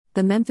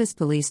The Memphis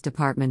Police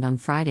Department on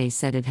Friday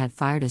said it had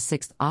fired a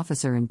sixth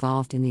officer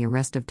involved in the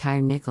arrest of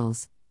Tyre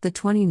Nichols, the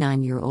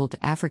 29-year-old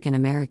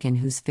African-American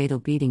whose fatal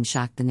beating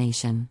shocked the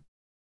nation.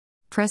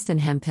 Preston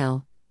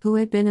Hemphill, who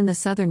had been in the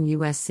southern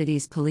U.S.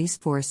 city's police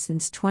force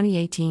since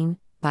 2018,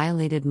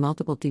 violated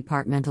multiple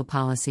departmental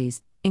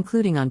policies,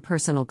 including on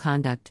personal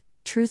conduct,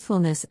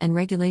 truthfulness, and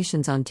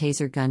regulations on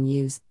taser gun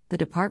use, the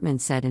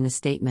department said in a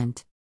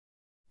statement.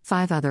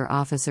 5 other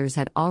officers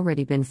had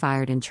already been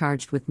fired and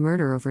charged with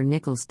murder over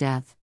Nichols'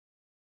 death.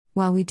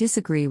 While we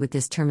disagree with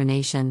this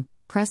termination,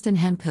 Preston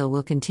Hemphill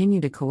will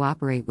continue to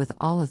cooperate with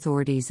all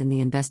authorities in the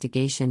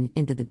investigation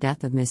into the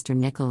death of Mr.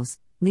 Nichols,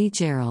 Lee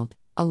Gerald,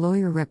 a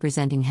lawyer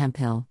representing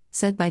Hemphill,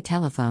 said by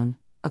telephone,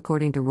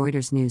 according to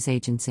Reuters news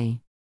agency.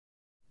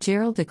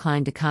 Gerald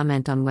declined to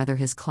comment on whether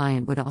his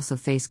client would also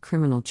face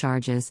criminal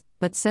charges,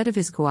 but said of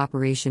his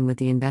cooperation with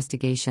the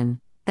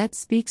investigation, "That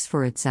speaks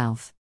for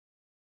itself."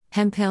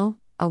 Hemphill,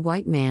 a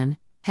white man,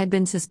 had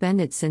been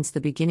suspended since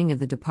the beginning of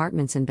the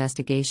department's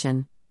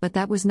investigation, but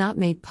that was not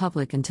made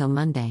public until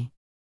Monday.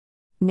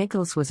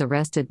 Nichols was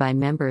arrested by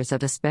members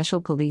of a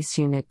special police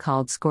unit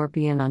called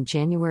Scorpion on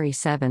January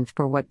 7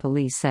 for what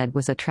police said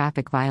was a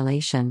traffic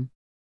violation.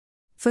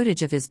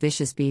 Footage of his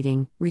vicious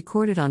beating,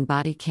 recorded on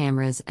body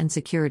cameras and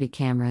security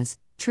cameras,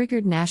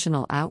 triggered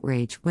national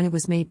outrage when it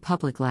was made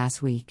public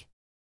last week.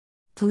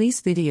 Police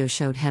video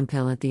showed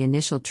Hemphill at the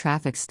initial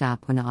traffic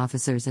stop when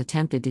officers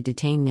attempted to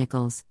detain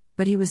Nichols,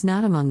 but he was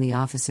not among the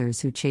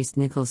officers who chased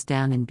Nichols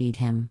down and beat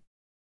him.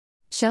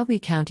 Shelby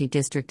County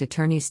District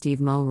Attorney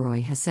Steve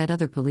Mulroy has said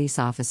other police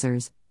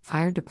officers,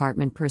 fire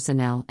department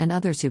personnel, and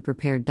others who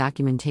prepared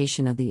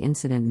documentation of the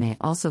incident may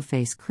also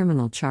face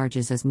criminal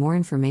charges as more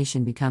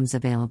information becomes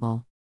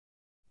available.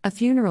 A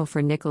funeral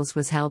for Nichols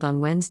was held on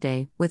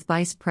Wednesday, with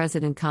Vice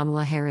President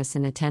Kamala Harris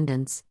in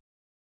attendance.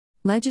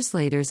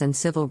 Legislators and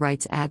civil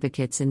rights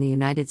advocates in the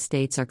United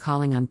States are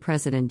calling on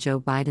President Joe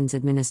Biden's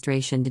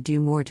administration to do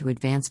more to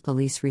advance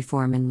police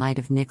reform in light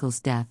of Nichols'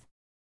 death.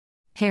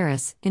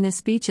 Harris, in a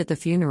speech at the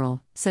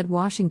funeral, said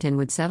Washington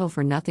would settle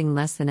for nothing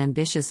less than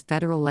ambitious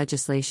federal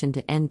legislation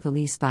to end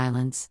police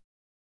violence.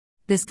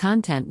 This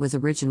content was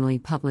originally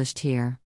published here.